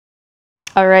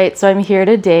All right, so I'm here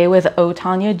today with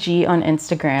Otanya G on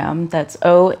Instagram. That's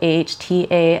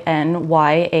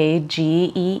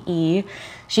OHTANYAGEE.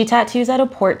 She tattoos at a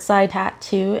Portside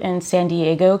Tattoo in San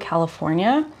Diego,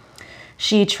 California.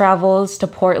 She travels to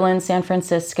Portland, San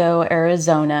Francisco,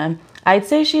 Arizona. I'd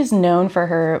say she's known for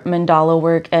her mandala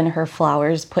work and her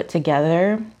flowers put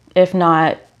together, if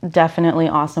not definitely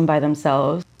awesome by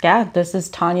themselves. Yeah, this is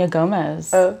Tanya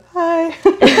Gomez. Oh, hi.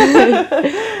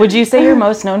 Would you say you're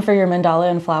most known for your mandala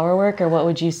and flower work, or what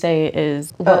would you say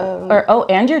is,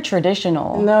 and your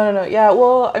traditional? No. Yeah,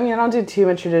 well, I mean, I don't do too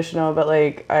much traditional, but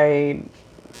like I'm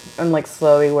like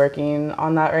slowly working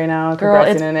on that right now, Girl,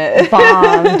 progressing in it.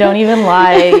 Bomb. Don't even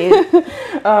lie.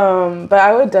 But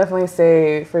I would definitely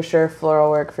say for sure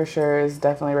floral work for sure is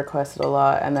definitely requested a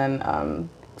lot, and then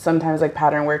sometimes like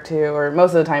pattern work too, or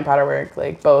most of the time pattern work,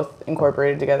 like both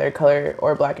incorporated together, color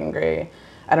or black and gray.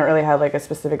 I don't really have like a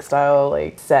specific style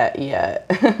like set yet.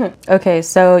 Okay,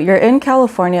 so you're in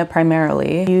California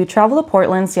primarily. You travel to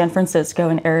Portland, San Francisco,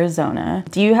 and Arizona.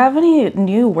 Do you have any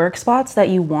new work spots that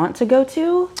you want to go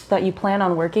to, that you plan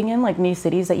on working in, like new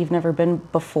cities that you've never been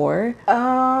before?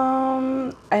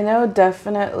 I know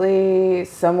definitely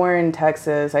somewhere in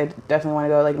Texas. I definitely want to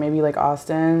go, like maybe like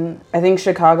Austin. I think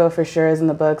Chicago for sure is in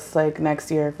the books, like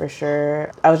next year for sure.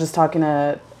 I was just talking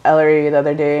to Ellery the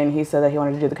other day, and he said that he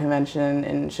wanted to do the convention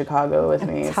in Chicago with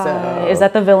me. So is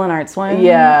that the Villain Arts one?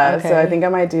 Yeah, okay. So I think I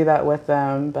might do that with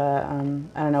them, but I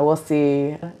don't know, we'll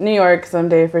see. New York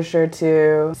someday for sure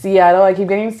too. Seattle, I keep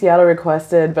getting Seattle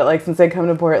requested, but like since I come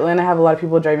to Portland, I have a lot of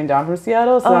people driving down from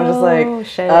Seattle, so I'm just like,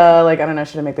 like I don't know,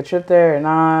 should I make the trip there or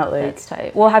not? Like, that's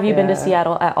tight. Well, have you been to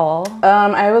Seattle at all?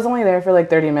 I was only there for like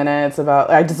 30 minutes.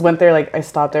 I just went there, like I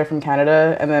stopped there from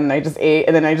Canada, and then I just ate,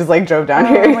 and then I just like drove down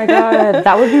here. Oh my god,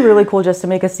 that would be really cool just to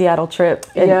make a Seattle trip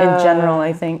in general.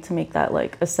 I think to make that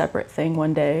like a separate thing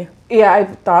one day. Yeah, I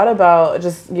thought about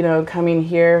just coming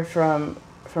here from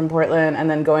Portland and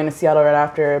then going to Seattle right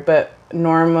after, but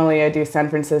normally I do San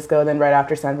Francisco, then right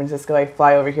after San Francisco I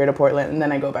fly over here to Portland, and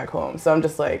then I go back home. So I'm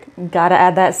just like, gotta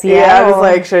add that Seattle. Yeah, I was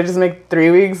like, should I just make 3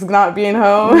 weeks not being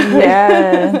home?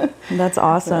 Yeah, that's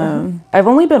awesome. I've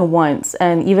only been once,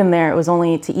 and even there it was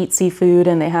only to eat seafood,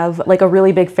 and they have like a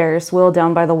really big Ferris wheel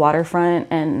down by the waterfront.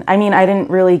 And I mean, I didn't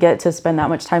really get to spend that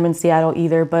much time in Seattle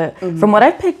either, but from what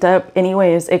I've picked up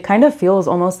anyways, it kind of feels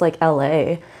almost like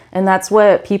LA. And that's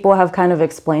what people have kind of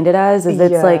explained it as, is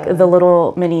it's like the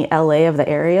little mini LA of the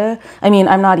area. I mean,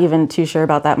 I'm not even too sure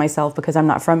about that myself because I'm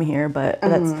not from here, but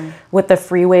that's with the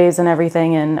freeways and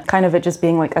everything, and kind of it just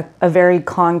being like a very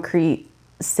concrete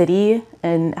city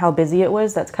and how busy it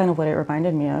was. That's kind of what it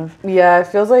reminded me of. Yeah, it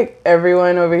feels like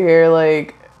everyone over here,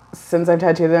 like, since I've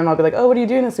tattooed them, I'll be like, oh, what are you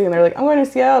doing this week? And they're like, I'm going to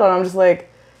Seattle. And I'm just like,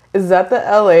 is that the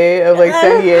LA of like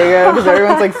San Diego? Because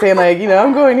everyone's like saying like,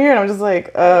 I'm going here, and I'm just like,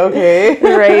 oh, okay.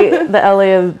 Right, the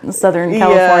LA of Southern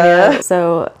California. Yeah.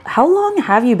 So how long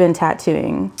have you been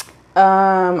tattooing?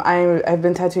 I've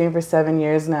been tattooing for 7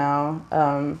 years now,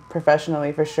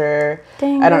 professionally for sure.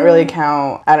 Dang. I don't really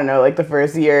count, I don't know, like the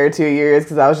first year or 2 years,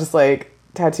 because I was just like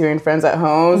tattooing friends at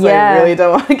home, so I really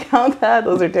don't want to count that.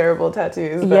 Those are terrible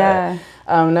tattoos. But,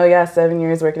 7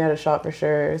 years working at a shop for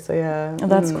sure. So yeah. Oh,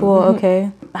 that's cool.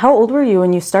 Okay. How old were you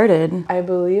when you started? I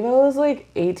believe I was like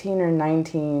 18 or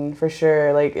 19 for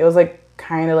sure. Like it was like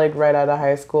kind of like right out of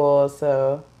high school.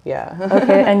 So yeah.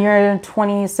 Okay. And you're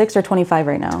 26 or 25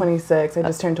 right now? 26. I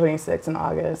just turned 26 in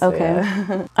August. Okay. So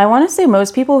yeah. I want to say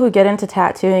most people who get into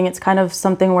tattooing, it's kind of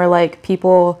something where like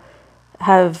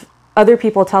other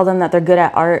people tell them that they're good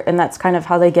at art, and that's kind of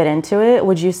how they get into it.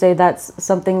 Would you say that's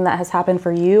something that has happened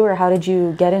for you, or how did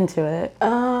you get into it?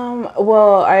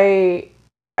 Well, I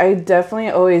definitely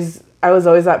I was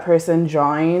always that person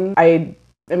drawing. I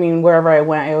mean, wherever I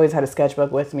went, I always had a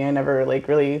sketchbook with me. I never like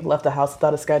really left the house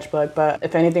without a sketchbook. But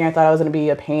if anything, I thought I was going to be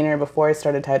a painter before I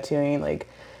started tattooing, like,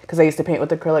 because I used to paint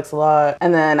with acrylics a lot.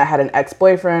 And then I had an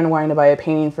ex-boyfriend wanting to buy a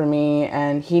painting for me,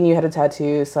 and he knew how to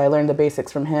tattoo, so I learned the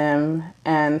basics from him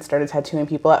and started tattooing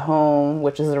people at home,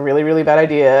 which is a really, really bad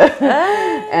idea.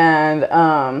 And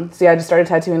so yeah, I just started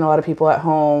tattooing a lot of people at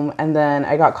home, and then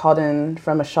I got called in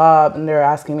from a shop, and they were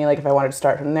asking me like if I wanted to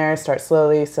start from there, start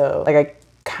slowly. So like I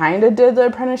kind of did the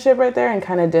apprenticeship right there and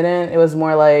kind of didn't. It was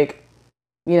more like,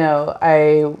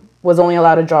 I was only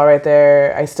allowed to draw right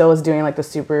there. I still was doing like the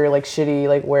super like shitty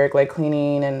like work, like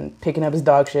cleaning and picking up his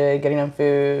dog shit, getting him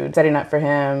food, setting up for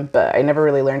him. But I never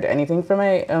really learned anything from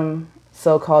my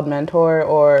so-called mentor,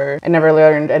 or I never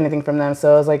learned anything from them.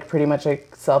 So it was like pretty much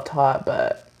like self-taught.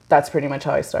 But that's pretty much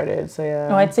how I started. So yeah.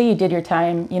 No, I'd say you did your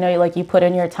time. You know, like you put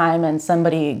in your time and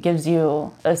somebody gives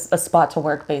you a spot to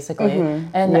work basically.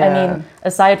 And I mean,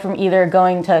 aside from either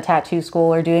going to a tattoo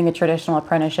school or doing a traditional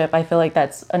apprenticeship, I feel like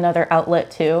that's another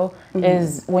outlet too,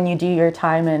 is when you do your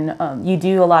time and you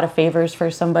do a lot of favors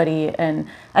for somebody. And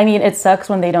I mean, it sucks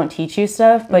when they don't teach you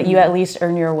stuff, but you at least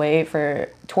earn your way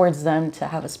towards them to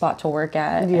have a spot to work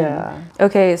at. Yeah. And,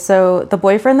 okay, so the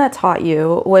boyfriend that taught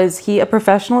you, was he a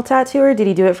professional tattooer? Did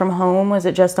he do it from home? Was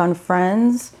it just on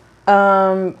friends?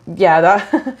 Yeah,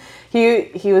 that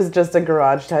he was just a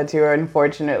garage tattooer,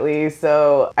 unfortunately.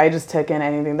 So I just took in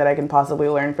anything that I can possibly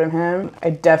learn from him.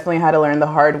 I definitely had to learn the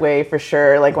hard way for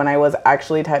sure. Like when I was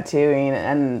actually tattooing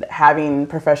and having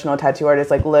professional tattoo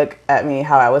artists like look at me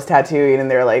how I was tattooing, and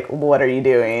they're like, "What are you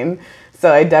doing?"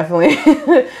 So I definitely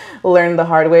learned the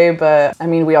hard way, but I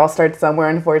mean, we all start somewhere,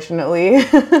 unfortunately.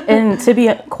 And to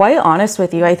be quite honest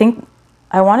with you,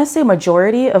 I want to say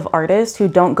majority of artists who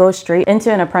don't go straight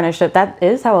into an apprenticeship, that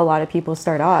is how a lot of people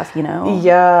start off, you know?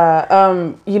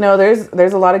 Yeah. You know,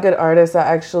 there's a lot of good artists that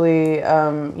actually,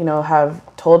 you know,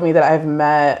 have told me that I've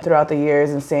met throughout the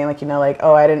years and saying like, you know, like,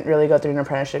 oh, I didn't really go through an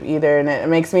apprenticeship either. And it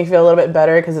makes me feel a little bit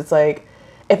better because it's like,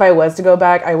 if I was to go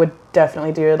back, I would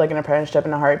definitely do like an apprenticeship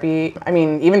in a heartbeat. I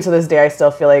mean, even to this day, I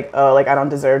still feel like, oh, like I don't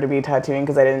deserve to be tattooing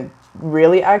because I didn't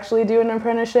really actually do an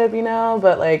apprenticeship, you know?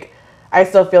 But like, I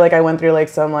still feel like I went through like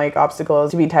some like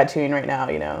obstacles to be tattooing right now,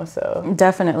 you know, so.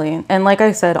 Definitely. And like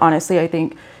I said, honestly, I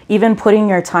think even putting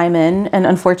your time in, and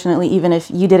unfortunately, even if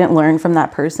you didn't learn from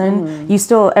that person,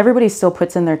 everybody still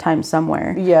puts in their time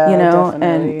somewhere. Yeah, you know,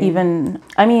 definitely. and even,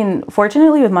 I mean,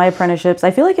 fortunately with my apprenticeships,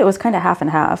 I feel like it was kind of half and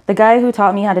half. The guy who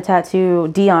taught me how to tattoo,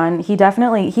 Dion, he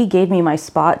gave me my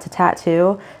spot to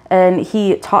tattoo. And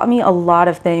he taught me a lot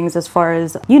of things as far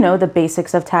as, you know, the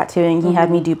basics of tattooing. He had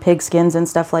me do pig skins and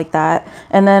stuff like that.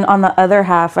 And then on the other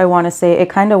half, I want to say it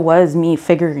kind of was me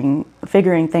figuring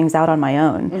things out on my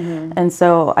own. And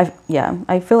so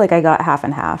I feel like I got half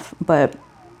and half. But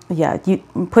yeah,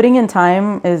 putting in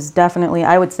time is definitely,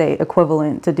 I would say,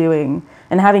 equivalent to doing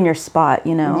and having your spot,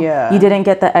 you know. Yeah. You didn't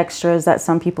get the extras that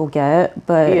some people get,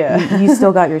 but you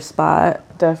still got your spot.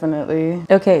 Definitely.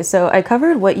 Okay, so I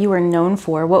covered what you were known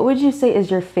for. What would you say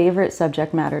is your favorite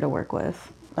subject matter to work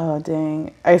with? Oh,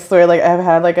 dang. I swear, like, I've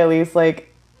had, like, at least,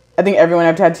 like, I think everyone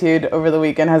I've tattooed over the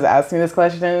weekend has asked me this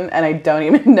question, and I don't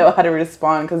even know how to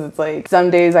respond, because it's, like, some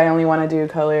days I only want to do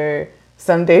color,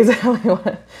 some days I only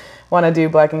want to do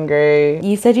black and gray.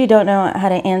 You said you don't know how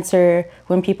to answer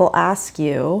when people ask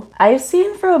you. I've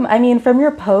seen from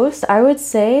your post, I would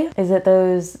say, is it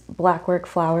those black work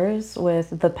flowers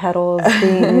with the petals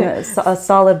being a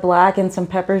solid black and some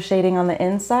pepper shading on the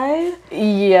inside?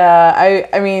 Yeah,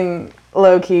 I mean,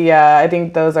 low-key, yeah, I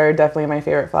think those are definitely my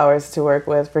favorite flowers to work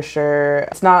with for sure.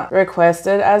 It's not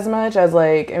requested as much as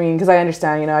like, I mean, because I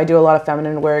understand, you know, I do a lot of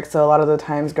feminine work, so a lot of the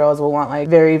times girls will want like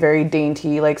very, very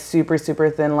dainty, like super, super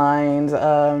thin lines,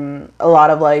 a lot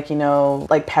of like, you know,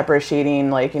 like pepper shading,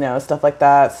 like, you know, stuff like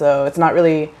that. So it's not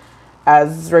really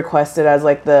as requested as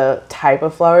like the type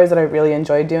of flowers that I really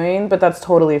enjoy doing, but that's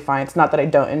totally fine. It's not that I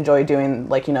don't enjoy doing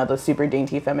like, you know, the super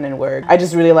dainty feminine work. I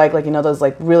just really like, you know, those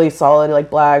like really solid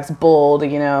like blacks, bold,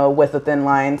 you know, with a thin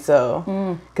line.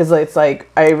 So because it's like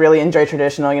I really enjoy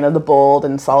traditional, you know, the bold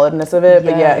and solidness of it,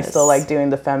 but yeah, I still like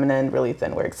doing the feminine really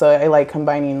thin work. So I like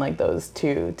combining like those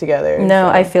two together. No,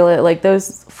 I feel it. Like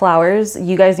those flowers,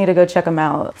 you guys need to go check them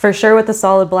out for sure, with the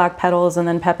solid black petals and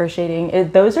then pepper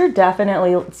shading. Those are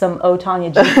definitely some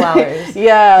Tanya G flowers.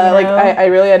 Yeah, you know? Like I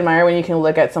really admire when you can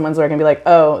look at someone's work and be like,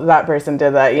 oh, that person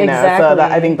did that, you know. So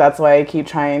I think that's why I keep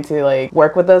trying to like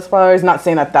work with those flowers. Not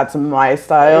saying that that's my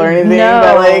style or anything,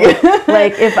 but like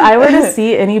like if I were to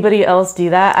see anybody else do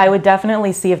that, I would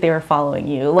definitely see if they were following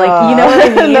you. Like you know what I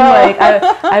mean? No. Like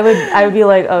I would be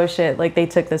like, oh shit, like they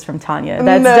took this from Tanya.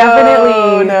 That's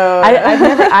definitely no.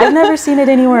 I've never seen it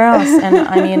anywhere else, and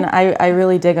I mean I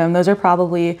really dig them. Those are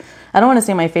probably, I don't want to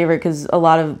say my favorite because a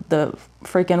lot of the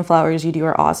freaking flowers you do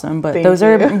are awesome, but those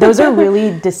are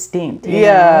really distinct.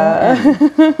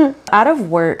 Yeah. Out of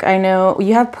work, I know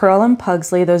you have Pearl and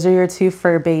Pugsley. Those are your two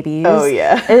fur babies. Oh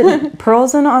yeah.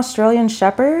 Pearl's an Australian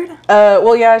Shepherd?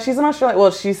 Well yeah, she's an Australian,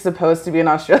 well she's supposed to be an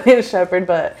Australian Shepherd,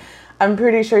 but I'm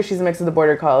pretty sure she's a mix of the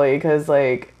Border Collie because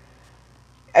like,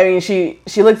 I mean, she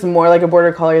looks more like a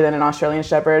Border Collie than an Australian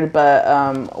Shepherd,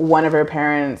 but one of her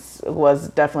parents was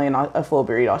definitely a full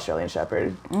breed Australian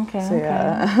Shepherd. Okay. So,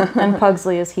 yeah. And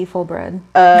Pugsley, is he full bred?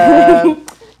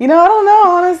 You know, I don't know,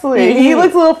 honestly. He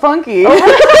looks a little funky.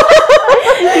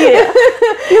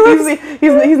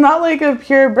 He's not like a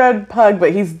purebred pug,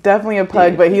 but he's definitely a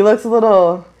pug. But he looks a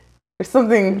little. There's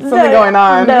something going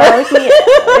on. No,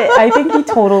 I think he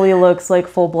totally looks like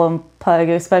full-blown pug,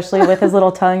 especially with his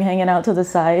little tongue hanging out to the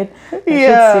side. That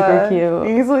Yeah, shit's super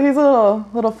cute. he's a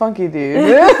little funky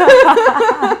dude.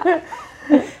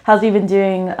 How's he been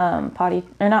doing not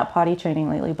potty training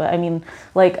lately, but I mean,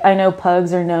 like, I know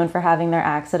pugs are known for having their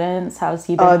accidents. How's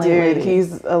he been lately? Dude,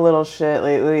 he's a little shit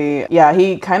lately. Yeah,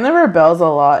 he kind of rebels a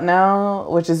lot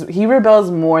now, he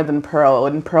rebels more than Pearl,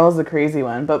 and Pearl's the crazy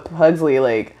one. But Pugsley,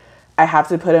 like, I have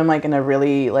to put him, like, in a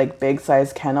really, like, big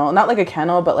size kennel. Not like a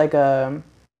kennel, but like a...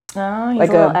 Oh,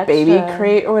 like a baby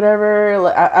crate or whatever.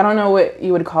 I don't know what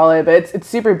you would call it, but it's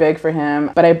super big for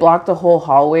him. But I blocked the whole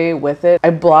hallway with it. I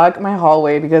block my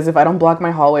hallway because if I don't block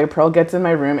my hallway, Pearl gets in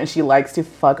my room and she likes to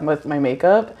fuck with my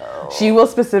makeup. Oh. She will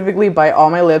specifically bite all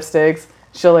my lipsticks.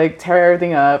 She'll like tear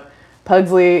everything up.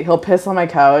 Pugsley, he'll piss on my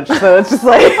couch. So it's just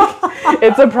like,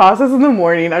 it's a process in the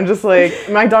morning. I'm just like,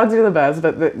 my dogs are the best,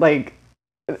 but like,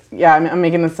 yeah, I'm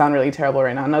making this sound really terrible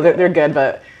right now. No, they're good,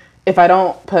 but if I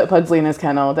don't put Pugsley in his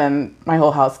kennel, then my whole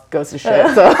house goes to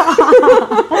shit. So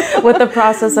with the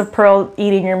process of Pearl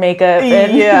eating your makeup.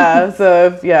 Yeah.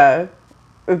 So yeah.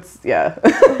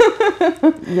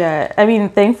 Yeah. I mean,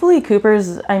 thankfully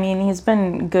he's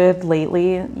been good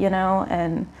lately, you know,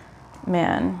 and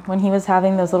man, when he was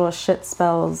having those little shit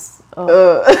spells,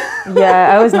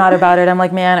 yeah, I was not about it. I'm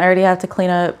like, man, I already have to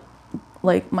clean up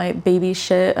like my baby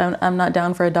shit. I'm not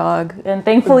down for a dog. And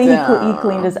thankfully he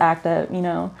cleaned his act up, you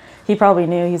know. He probably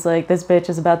knew. He's like, this bitch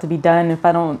is about to be done if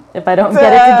I don't get it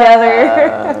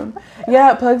together.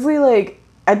 Yeah, Pugsley, like,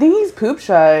 I think he's poop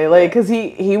shy, like, cause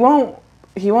he won't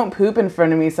poop in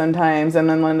front of me sometimes. And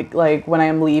then when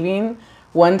I'm leaving,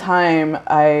 one time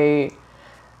I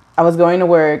was going to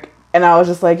work and I was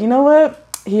just like, you know what?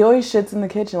 He always shits in the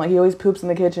kitchen. Like, he always poops in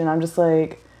the kitchen. I'm just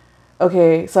like,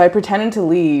 okay. So I pretended to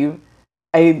leave.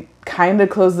 I kind of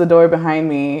closed the door behind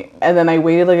me, and then I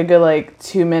waited like a good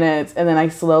 2 minutes, and then I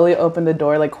slowly opened the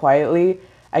door like quietly.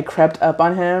 I crept up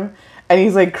on him, and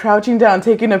he's like crouching down,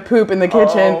 taking a poop in the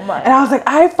kitchen. And I was like,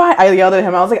 I yelled at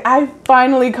him. I was like, I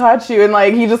finally caught you, and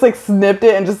like he just like snipped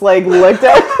it and just like looked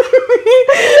at me,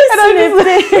 and I just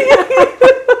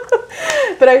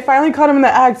but I finally caught him in the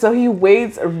act, so he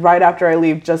waits right after I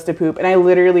leave just to poop. And I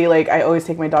literally, like, I always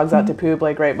take my dogs out to poop,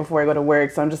 like, right before I go to work.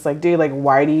 So I'm just like, dude, like,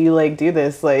 why do you, like, do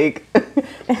this? Like,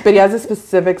 but he has a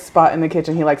specific spot in the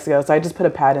kitchen he likes to go. So I just put a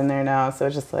pad in there now. So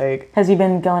it's just like... Has he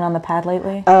been going on the pad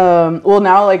lately? Well,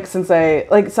 now, like, since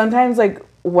sometimes, like,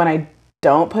 when I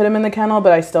don't put him in the kennel,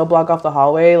 but I still block off the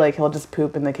hallway, like, he'll just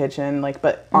poop in the kitchen, like,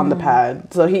 but on the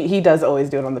pad. So he does always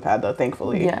do it on the pad, though,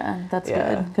 thankfully. Yeah, that's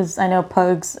good. Because I know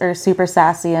pugs are super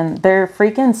sassy and they're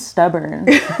freaking stubborn.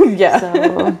 Yeah.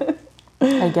 So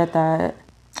I get that.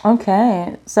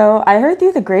 Okay. So I heard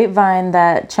through the grapevine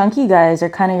that chunky guys are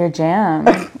kind of your jam.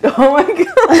 Oh my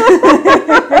God.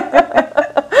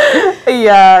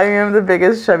 Yeah, I am the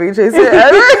biggest chubby chaser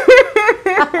ever.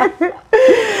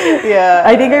 Yeah.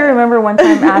 I think I remember one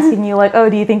time asking you, like, oh,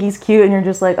 do you think he's cute? And you're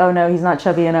just like, oh, no, he's not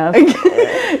chubby enough.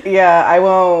 Yeah, I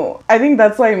won't. I think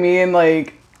that's why me and,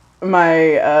 like,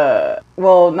 my,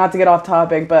 well, not to get off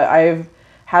topic, but I've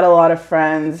had a lot of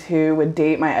friends who would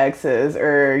date my exes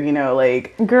or, you know,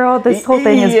 like... Girl, this whole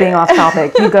thing is being off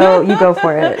topic. You go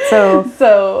for it.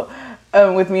 So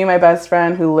with me and my best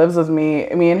friend who lives with me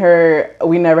and her,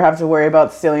 we never have to worry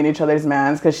about stealing each other's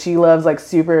mans because she loves like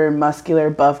super muscular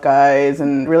buff guys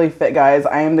and really fit guys.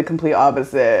 I am the complete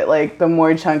opposite. Like the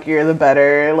more chunkier the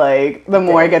better. Like the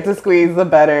more I get to squeeze the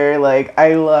better. Like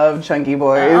I love chunky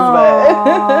boys.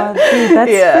 Aww, dude,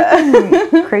 that's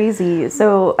freaking crazy.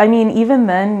 So I mean, even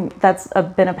then, that's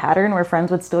been a pattern where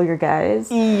friends would steal your guys.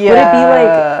 Yeah. Would it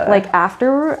be like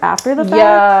after the fact?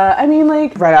 Yeah, I mean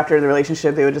like right after the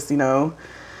relationship, they would just, you know,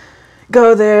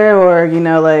 go there or, you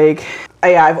know, like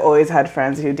I've always had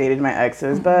friends who dated my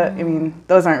exes, but I mean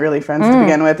those aren't really friends to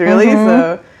begin with, really.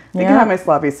 So they can have my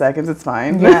sloppy seconds, it's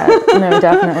fine. Yeah, no,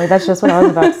 definitely. That's just what I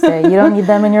was about to say. You don't need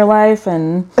them in your life,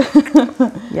 and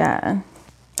yeah.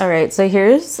 All right, so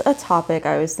here's a topic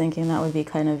I was thinking that would be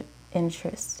kind of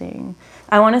interesting.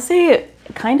 I want to say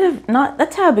kind of not a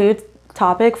taboo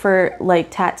topic for like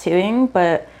tattooing,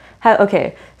 but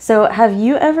okay, so have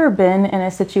you ever been in a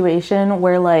situation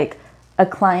where like a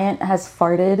client has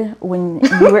farted when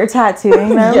you were tattooing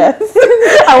them? Yes.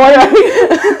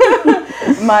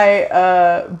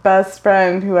 My best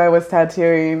friend who I was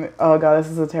tattooing, oh God,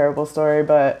 this is a terrible story,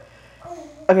 but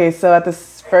okay, so at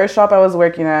this first shop I was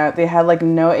working at, they had like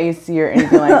no AC or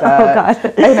anything like that. Oh God,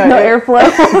 I know, no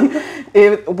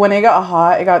airflow. When it got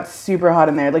hot, it got super hot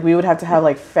in there. Like we would have to have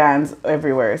like fans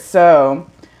everywhere. So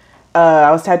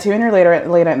I was tattooing her late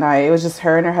at night. It was just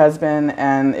her and her husband,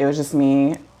 and it was just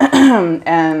me.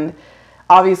 And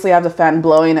obviously I have the fan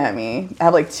blowing at me. I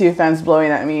have like 2 fans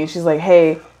blowing at me. She's like,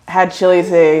 hey, I had chili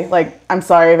today. Like, I'm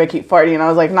sorry if I keep farting. And I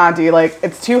was like, nah, dude, like,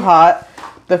 it's too hot.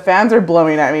 The fans are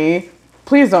blowing at me.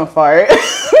 Please don't fart.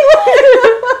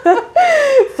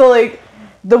 So, like,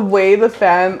 the way the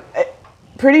fan,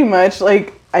 pretty much,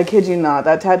 like, I kid you not,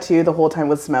 that tattoo the whole time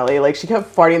was smelly. Like, she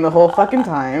kept farting the whole fucking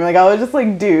time. Like, I was just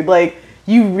like, dude, like,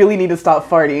 you really need to stop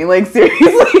farting. Like,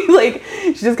 seriously. Like,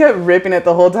 she just kept ripping it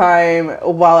the whole time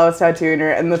while I was tattooing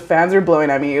her, and the fans were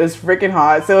blowing at me. It was freaking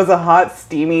hot. So it was a hot,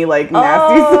 steamy, like,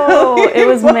 nasty smell. It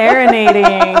was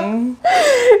marinating.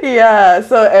 Yeah.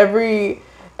 So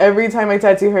every time I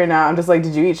tattoo her now, I'm just like,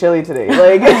 did you eat chili today?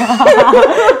 Like,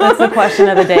 that's the question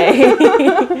of the day.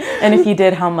 And if you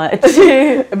did, how much?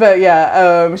 But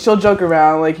yeah, she'll joke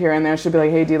around like here and there. She'll be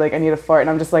like, hey, dude, like, I need a fart. And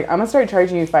I'm just like, I'm gonna start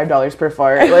charging you $5 per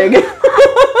fart. Like,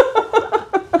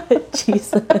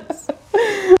 Jesus.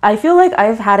 I feel like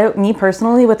I've had it, me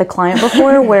personally, with a client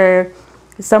before where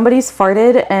somebody's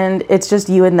farted and it's just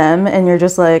you and them, and you're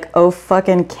just like, oh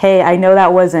fucking K, I know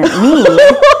that wasn't me.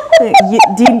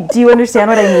 Do you understand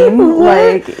what I mean?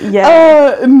 What? Like,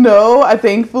 yeah. No,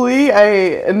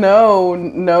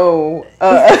 no.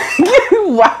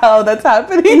 Wow, that's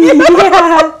happening.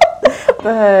 Yeah.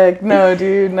 The heck? No,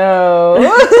 dude, no.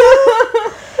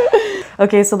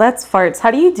 Okay, so that's farts.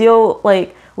 How do you deal,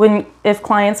 like, if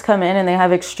clients come in and they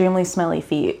have extremely smelly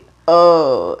feet?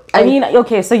 Oh, I mean,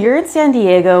 okay, so you're in San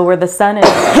Diego where the sun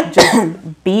is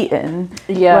just beaten.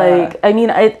 Yeah. Like, I mean,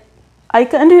 I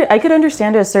could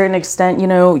understand to a certain extent, you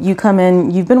know, you come in,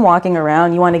 you've been walking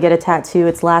around, you want to get a tattoo,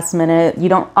 it's last minute.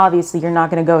 You're not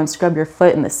going to go and scrub your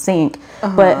foot in the sink.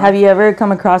 But have you ever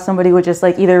come across somebody with just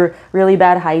like either really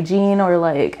bad hygiene or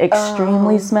like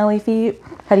extremely smelly feet?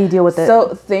 How do you deal with it?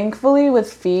 So thankfully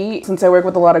with feet, since I work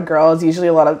with a lot of girls, usually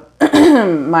a lot of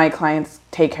my clients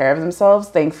take care of themselves.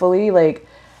 Thankfully, like,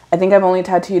 I think I've only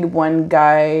tattooed one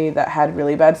guy that had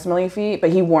really bad smelly feet,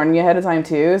 but he warned me ahead of time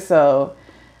too, so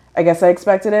I guess I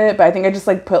expected it. But I think I just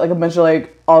like put like a bunch of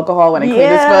like alcohol when I cleaned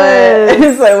his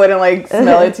foot so I wouldn't like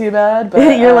smell it too bad.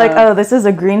 But you're like, oh, this is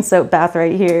a green soap bath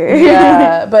right here.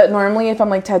 Yeah, but normally if I'm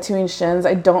like tattooing shins,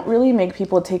 I don't really make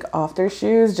people take off their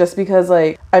shoes just because,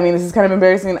 like, I mean, this is kind of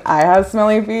embarrassing. I have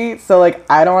smelly feet, so like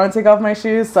I don't want to take off my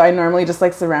shoes, so I normally just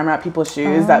like saran wrap people's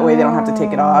shoes. That way they don't have to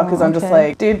take it off, because I'm just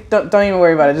like, dude, don't even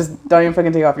worry about it. Just don't even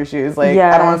fucking take off your shoes. Like,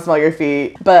 I don't want to smell your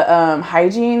feet. But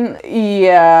hygiene,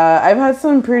 yeah, I've had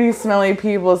some pretty smelly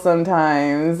people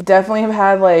sometimes. Definitely have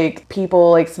had like people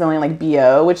like smelling like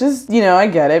BO, which is, you know, I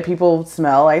get it. People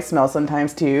smell. I smell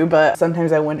sometimes too, but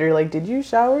sometimes I wonder, like, did you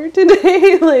shower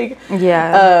today? Like,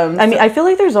 yeah. I mean, I feel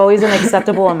like there's always an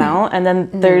acceptable amount, and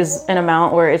then there's an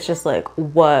amount where it's just like,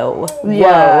 whoa.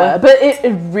 Yeah, but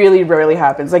it really rarely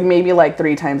happens. Like maybe like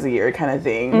 3 times a year kind of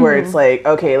thing, where it's like,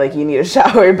 okay, like you need a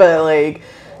shower, but like,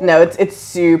 no, it's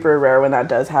super rare when that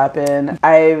does happen.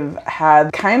 I've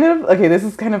had kind of, okay, this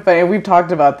is kind of funny. We've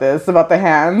talked about this, about the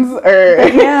hands.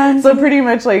 So pretty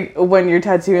much like when you're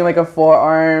tattooing like a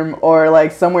forearm or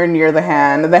like somewhere near the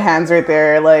hand's right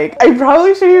there. Like, I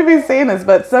probably shouldn't even be saying this,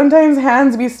 but sometimes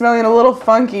hands be smelling a little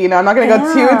funky. Now, I'm not going to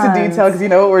go too into detail because you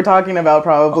know what we're talking about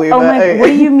probably. Oh but, my, what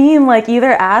do you mean? Like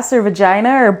either ass or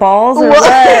vagina or balls or what?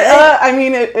 I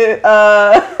mean,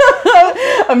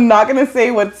 I'm not going to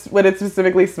say what it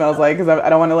specifically smells like because I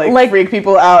don't want to like freak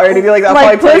people out or anything like that.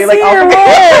 Like pussy like, or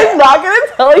what? I'm not going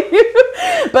to tell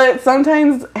you. But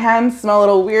sometimes hands smell a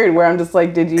little weird where I'm just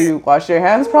like, did you wash your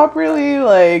hands properly?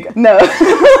 Like, no.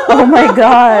 Oh my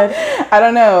God. I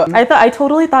don't know. I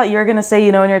totally thought you were going to say,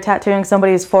 you know, when you're tattooing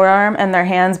somebody's forearm and their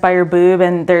hands by your boob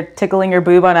and they're tickling your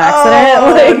boob on accident.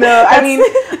 Oh, like, no. I mean,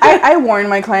 I warn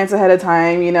my clients ahead of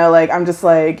time, you know, like I'm just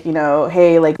like, you know,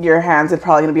 hey, like your hands are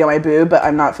probably going to be on my boob, but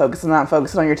I'm not focused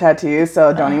on your tattoo,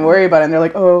 so don't even worry about it. And they're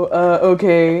like,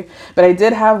 okay. But I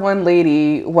did have one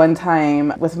lady one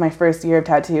time with my first year of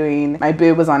tattooing, my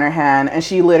boob was on her hand and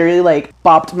she literally like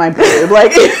bopped my boob.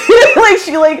 Like, like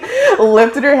she like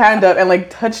lifted her hand up and like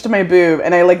touched my boob,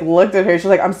 and I like looked at her. She's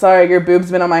like, I'm sorry, your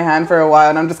boob's been on my hand for a while.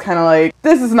 And I'm just kind of like,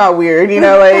 this is not weird, you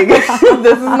know, like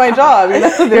this is my job, you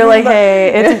know. You're like,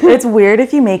 hey, it's weird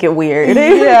if you make it weird.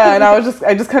 Yeah, and I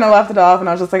just kind of laughed it off, and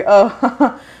I was just like,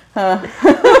 oh.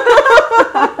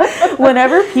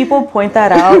 Whenever people point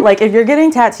that out, like if you're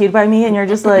getting tattooed by me and you're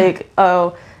just like,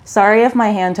 oh, sorry if my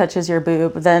hand touches your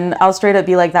boob, then I'll straight up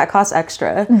be like, that costs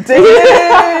extra.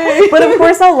 But of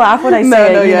course I'll laugh when I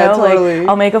say it, you know, totally. Like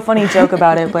I'll make a funny joke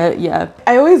about it, but yeah.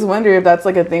 I always wonder if that's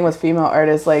like a thing with female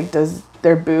artists, like does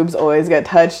their boobs always get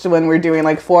touched when we're doing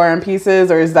like forearm pieces,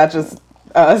 or is that just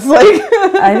us? Like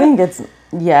I think it's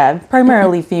Yeah,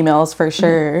 primarily females for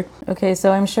sure. Okay,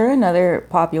 so I'm sure another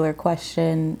popular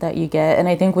question that you get, and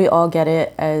I think we all get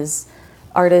it as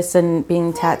artists and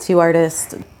being tattoo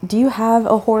artists. Do you have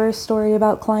a horror story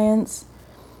about clients?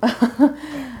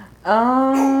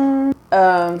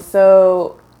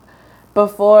 So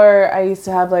before I used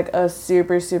to have like a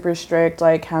super strict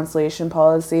like cancellation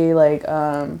policy. Like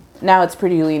now it's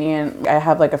pretty lenient. I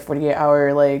have like a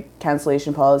 48-hour like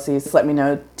cancellation policy. So let me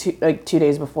know 2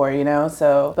 days before, you know.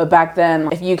 So but back then,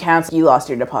 if you cancel, you lost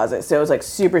your deposit. So it was like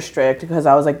super strict because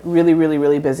I was like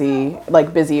really busy,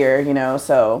 like busier, you know.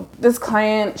 So this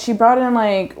client, she brought in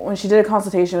like, when she did a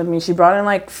consultation with me, she brought in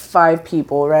like 5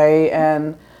 people, right?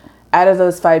 And out of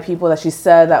those 5 people that she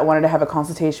said that wanted to have a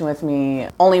consultation with me,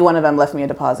 only one of them left me a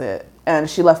deposit. And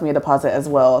she left me a deposit as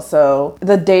well. So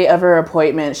the day of her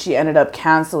appointment, she ended up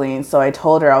canceling. So I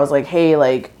told her, I was like, hey,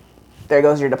 like, there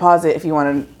goes your deposit. If you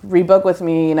want to rebook with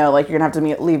me, you know, like, you're gonna have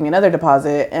to leave me another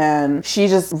deposit. And she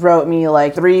just wrote me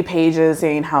like 3 pages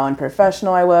saying how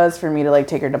unprofessional I was for me to like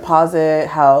take her deposit,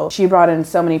 how she brought in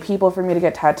so many people for me to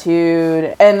get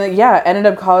tattooed. And yeah, ended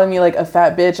up calling me like a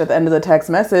fat bitch at the end of the text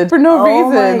message for no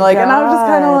reason. Like, God. And I was just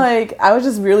kind of like, I was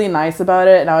just really nice about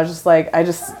it. And I was just like, I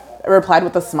just replied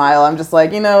with a smile. I'm just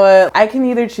like, you know what? I can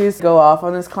either choose to go off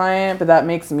on this client, but that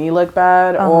makes me look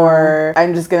bad, or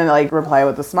I'm just gonna like reply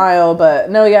with a smile. But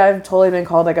no, yeah, I've totally been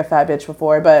called like a fat bitch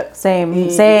before, but same,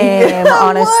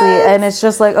 honestly. And it's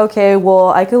just like, okay, well,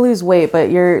 I could lose weight,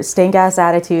 but your stank ass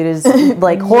attitude is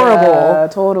like horrible. Yeah,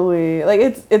 totally. Like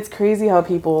it's crazy how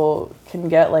people can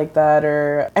get like that.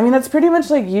 Or I mean, that's pretty much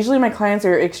like, usually my clients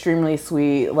are extremely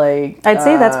sweet. Like I'd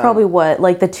say that's probably what,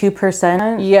 like the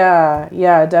 2%.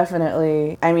 Yeah,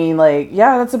 definitely. I mean, like,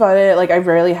 yeah, that's about it. Like I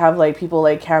rarely have like people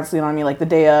like canceling on me like the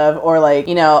day of, or like,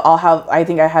 you know, I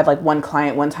think I had like one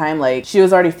client one time, like she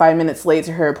was already 5 minutes late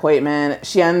to her appointment.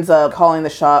 She ends up calling the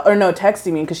shop, or no,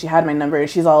 texting me because she had my number, and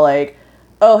she's all like,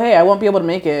 oh, hey, I won't be able to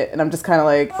make it. And I'm just kind of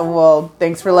like, oh, well,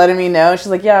 thanks for letting me know. She's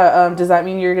like, yeah, does that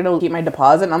mean you're going to keep my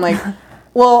deposit? And I'm like,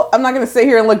 well, I'm not going to sit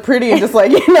here and look pretty and just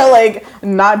like, you know, like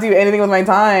not do anything with my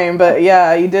time. But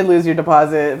yeah, you did lose your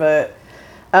deposit. But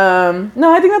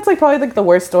no, I think that's like probably like the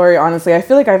worst story, honestly. I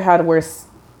feel like I've had worse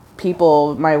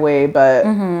people my way, but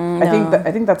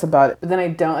I think that's about it. But then I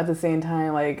don't at the same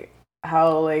time, like,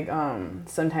 how like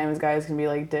sometimes guys can be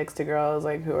like dicks to girls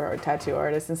like who are tattoo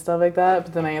artists and stuff like that,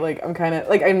 but then I'm kind of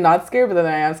like, I'm not scared, but then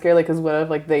I am scared, like, because what if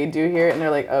like they do hear it and they're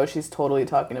like, oh, she's totally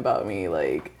talking about me,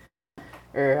 like,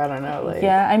 or I don't know, like.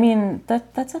 Yeah, I mean,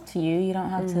 that's up to you. You don't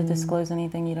have to disclose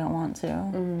anything you don't want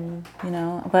to, you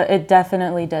know, but it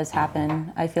definitely does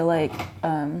happen. I feel like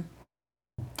I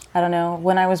don't know,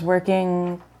 when I was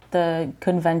working the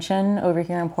convention over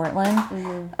here in Portland,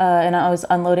 and I was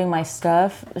unloading my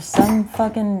stuff, some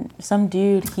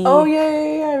dude, oh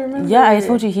yeah, I remember. Yeah, I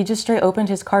told you, he just straight opened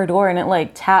his car door and it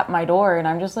like tapped my door, and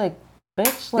I'm just like,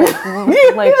 bitch, like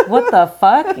like what the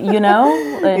fuck, you know?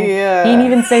 And yeah, he didn't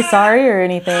even say sorry or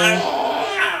anything.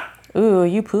 Ooh,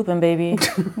 you pooping, baby.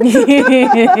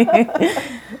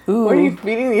 Ooh. What are you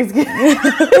feeding these kids?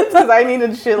 Because I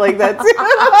needed shit like that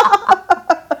too.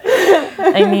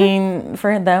 I mean,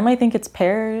 for them, I think it's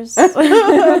pears.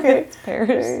 Okay. It's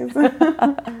pears.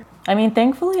 I mean,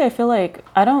 thankfully, I feel like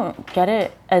I don't get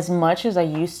it as much as I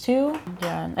used to.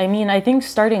 Yeah. I mean, I think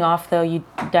starting off, though, you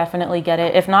definitely get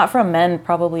it. If not from men,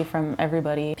 probably from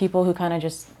everybody. People who kind of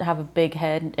just have a big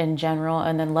head in general,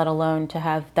 and then let alone to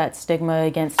have that stigma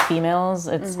against females.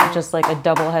 It's just like a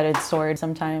double-headed sword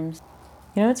sometimes.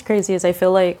 You know what's crazy is I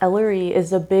feel like Ellery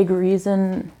is a big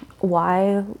reason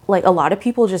why like a lot of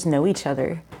people just know each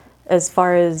other as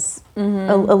far as a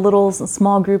little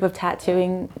small group of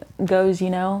tattooing goes, you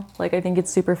know? Like, I think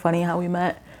it's super funny how we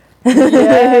met.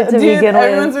 Yeah, dude,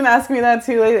 everyone's been asking me that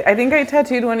too. Like, I think I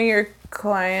tattooed one of your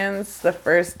clients the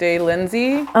first day,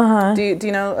 Lindsay. Do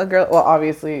you know a girl? Well,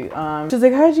 obviously. She's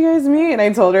like, how'd you guys meet? And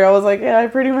I told her, I was like, yeah, I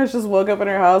pretty much just woke up in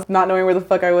her house not knowing where the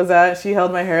fuck I was at. She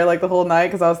held my hair like the whole night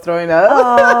because I was throwing up.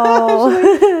 Oh.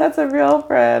 She's like, that's a real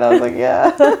friend. I was like,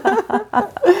 yeah.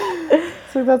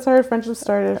 So that's how our friendship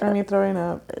started, from me throwing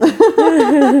up.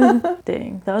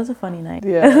 Dang, that was a funny night.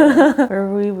 Yeah. Where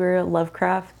we were at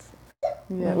Lovecraft.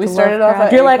 Yeah, we started off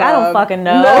at You're like, I don't fucking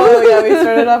know. No, yeah, we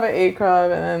started off at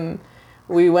ACROB, and then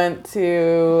we went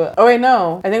to, oh wait,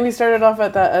 no, I think we started off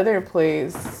at that other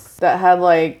place that had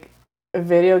like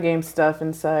video game stuff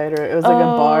inside, or it was like a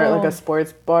bar, like a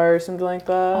sports bar or something like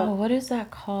that. Oh, what is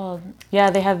that called? Yeah,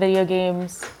 they have video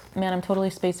games. Man, I'm totally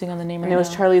spacing on the name right now. And it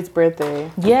was Charlie's birthday.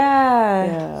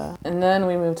 Yeah. And then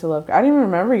we moved to Lovecraft. I didn't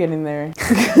even remember getting there.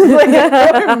 Like,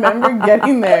 I don't remember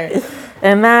getting there.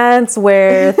 And that's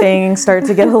where things start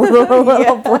to get a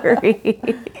little blurry.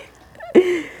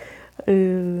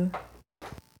 Ooh.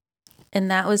 And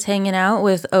that was hanging out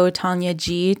with Tanya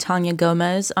G, Tanya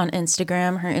Gomez on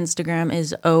Instagram. Her Instagram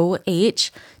is OHTANYAGEE.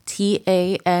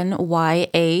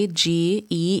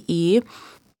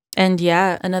 And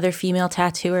yeah, another female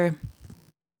tattooer.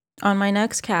 On my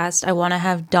next cast, I want to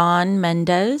have Dawn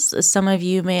Mendez. Some of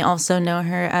you may also know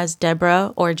her as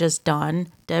Deborah or just Dawn,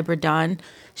 Deborah Dawn.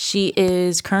 She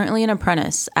is currently an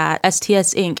apprentice at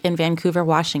STS Inc. in Vancouver,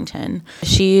 Washington.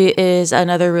 She is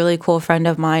another really cool friend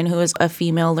of mine who is a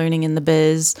female learning in the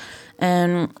biz,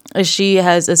 and she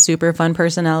has a super fun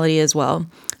personality as well.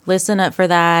 Listen up for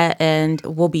that, and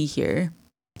we'll be here.